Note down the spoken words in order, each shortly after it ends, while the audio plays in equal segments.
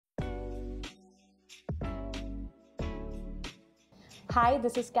Hi,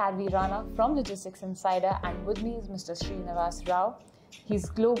 this is Karvi Rana from Logistics Insider, and with me is Mr. Sreenivas Rao. He's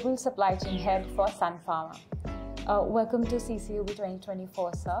Global Supply Chain Head for Sun Pharma. Welcome to CCUB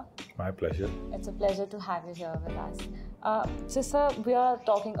 2024, sir. My pleasure. It's a pleasure to have you here with us. So, sir, we are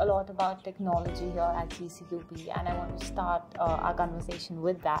talking a lot about technology here at CCUB, and I want to start our conversation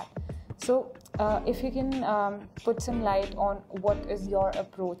with that. So, if you can put some light on what is your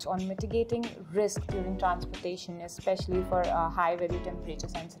approach on mitigating risk during transportation, especially for high-value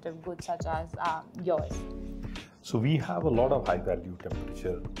temperature-sensitive goods such as yours. So we have a lot of high-value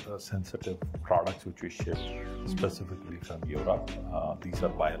temperature sensitive products which we ship specifically from Europe. These are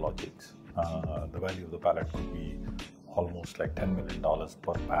biologics. The value of the pallet could be almost like $10 million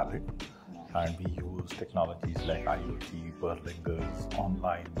per pallet. And we use technologies like IoT, Berlingers,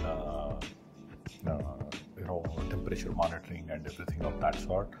 online temperature monitoring and everything of that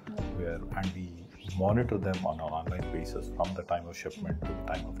sort, and we monitor them on an online basis from the time of shipment to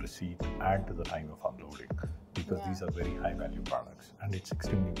the time of receipt and to the time of unloading, because these are very high value products and it's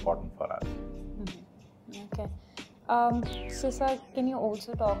extremely important for us. Okay. So, sir, can you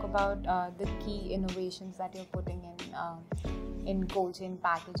also talk about the key innovations that you're putting in cold chain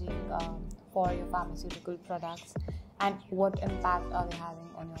packaging for your pharmaceutical products, and what impact are they having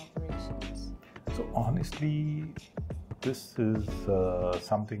on your operations? So honestly, this is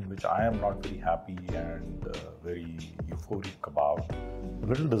something which I am not very happy and very euphoric about. A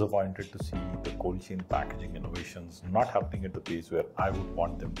little disappointed to see the cold chain packaging innovations not happening at the pace where I would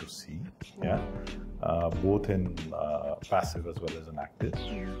want them to see. Both in passive as well as in active.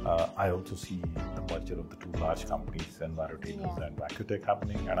 I also see the merger of the two large companies, Envirotainers and Vacutech,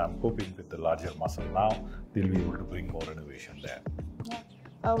 happening, and I'm hoping with the larger muscle now, they'll be able to bring more innovation there.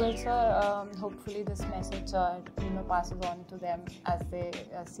 Well, sir, hopefully this message passes on to them as they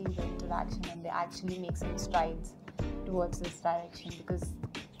see the interaction and they actually make some strides towards this direction, because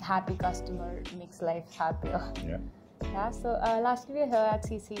happy customer makes life happier. So lastly, we're here at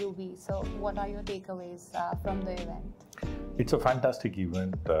CCUB. So what are your takeaways from the event? It's a fantastic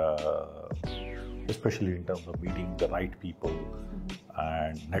event, especially in terms of meeting the right people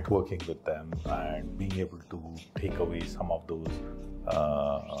and networking with them and being able to take away some of those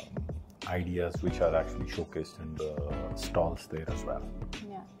ideas which are actually showcased in the stalls there as well.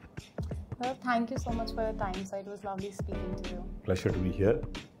 Well, thank you so much for your time, sir. It was lovely speaking to you. Pleasure to be here.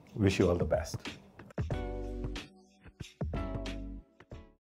 Wish you all the best.